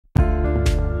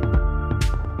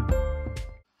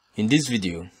In this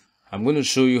video, I'm going to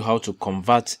show you how to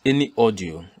convert any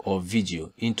audio or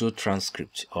video into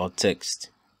transcript or text.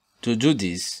 To do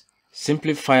this,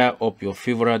 simply fire up your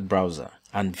favorite browser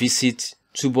and visit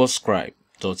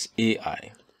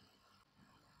transcribe.ai.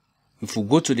 If we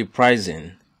go to the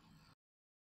pricing,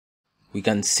 we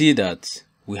can see that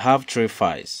we have 3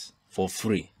 files for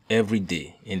free every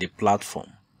day in the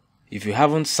platform. If you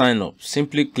haven't signed up,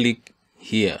 simply click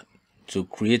here to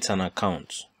create an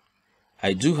account.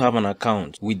 I do have an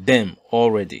account with them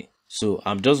already, so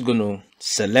I'm just going to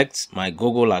select my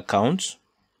Google account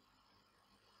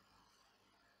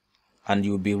and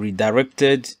you'll be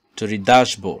redirected to the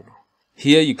dashboard.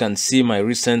 Here you can see my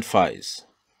recent files.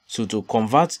 So to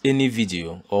convert any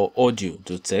video or audio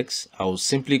to text, I will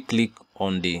simply click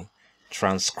on the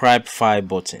transcribe file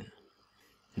button.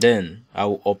 Then I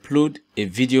will upload a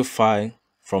video file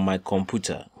from my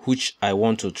computer which I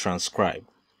want to transcribe,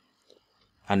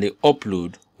 and the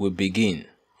upload will begin.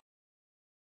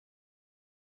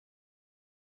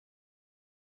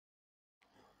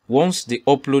 Once the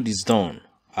upload is done,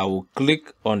 I will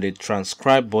click on the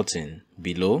transcribe button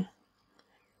below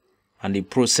and the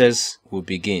process will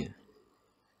begin.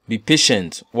 Be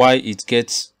patient while it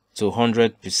gets to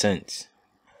 100%.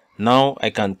 Now I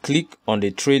can click on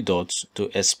the 3 dots to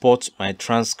export my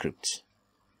transcript.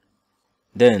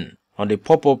 Then on the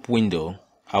pop-up window,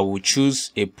 I will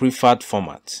choose a preferred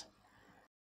format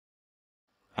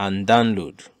and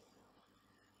download.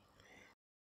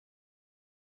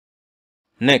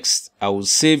 Next, I will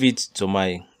save it to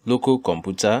my local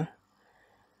computer.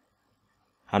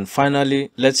 And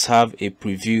finally, let's have a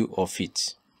preview of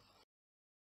it.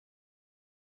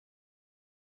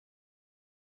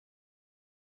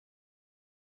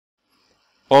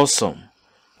 Awesome!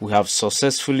 We have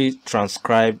successfully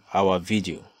transcribed our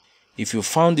video. If you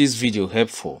found this video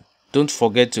helpful, don't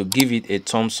forget to give it a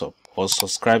thumbs up or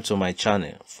subscribe to my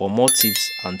channel for more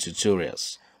tips and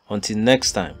tutorials. Until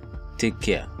next time, take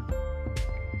care.